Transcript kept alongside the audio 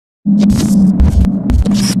Temporary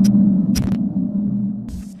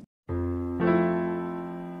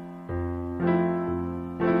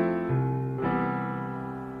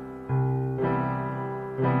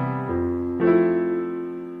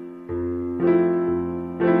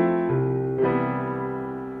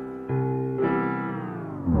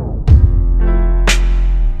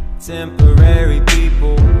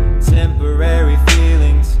people, temporary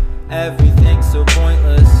feelings, everything's so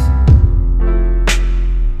pointless.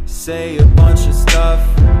 Say a bunch of stuff,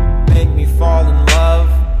 make me fall in love,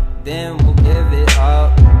 then we'll give it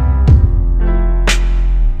up.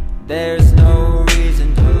 There's no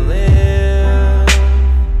reason to live.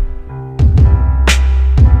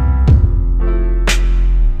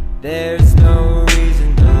 There's no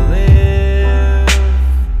reason to live.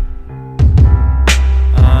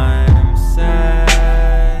 I'm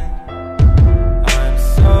sad. I'm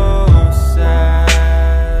so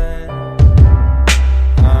sad.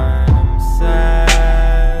 I'm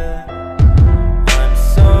sad. I'm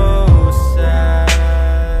so sad.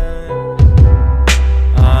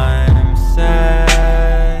 I'm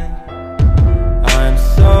sad. I'm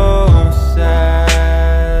so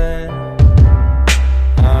sad.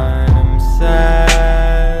 I'm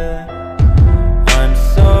sad. I'm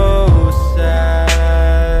so sad.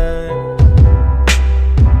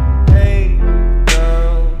 Hey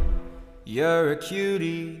girl, you're a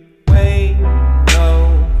cutie. Wait,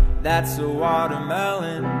 no, that's a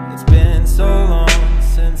watermelon. It's been so long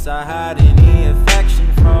since I had any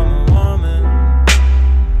affection from a woman.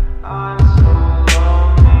 I'm so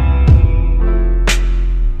lonely.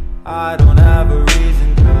 I don't have a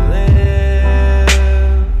reason to live.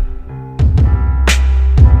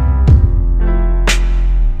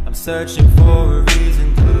 I'm searching for a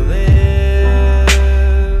reason to live.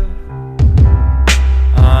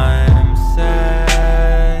 I'm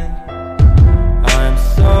sad. I'm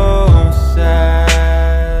so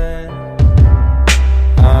sad.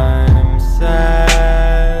 I'm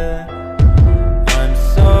sad. I'm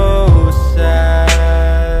so sad.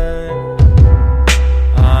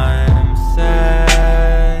 I'm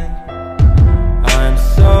sad. I'm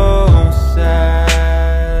so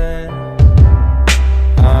sad.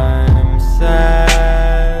 I'm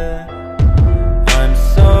sad. I'm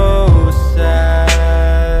so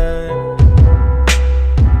sad.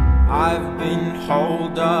 I've been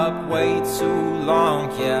holed up way too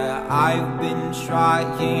long, yeah. I've been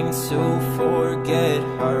trying to forget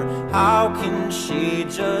her. How can she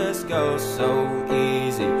just go so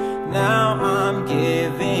easy? Now I'm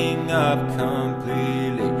giving up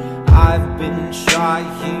completely. I've been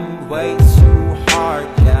trying way too hard,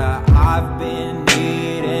 yeah. I've been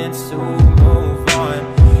needing to move on.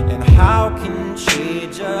 And how can she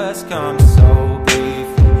just come so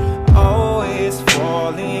briefly? Always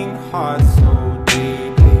falling hard so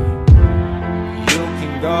deeply. You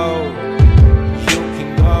can go, you can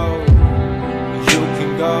go, you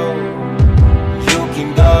can go, you can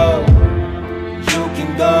go, you can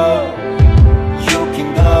go, you can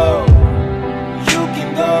go, you can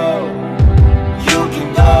go, you can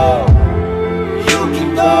go, you can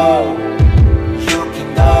go, you can go, you can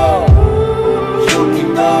go, you can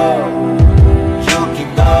go,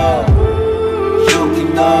 you can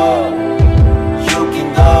go, you can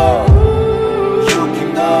go, you can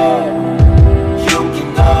go, you can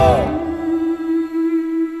go.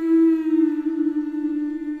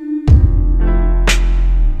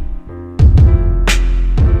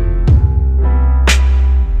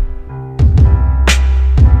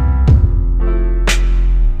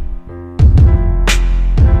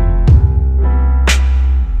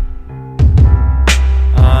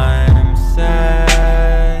 I'm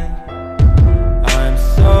sad. I'm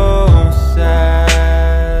so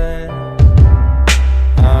sad.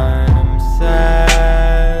 I'm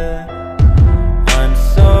sad. I'm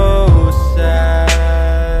so sad.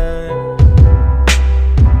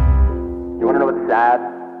 You want to know what's sad?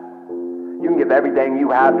 You can give everything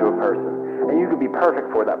you have to a person, and you could be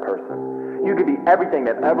perfect for that person. You could be everything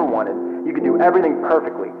they've ever wanted. You could do everything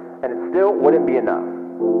perfectly, and it still wouldn't be enough.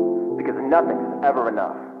 Because nothing's ever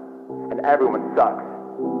enough, and everyone sucks.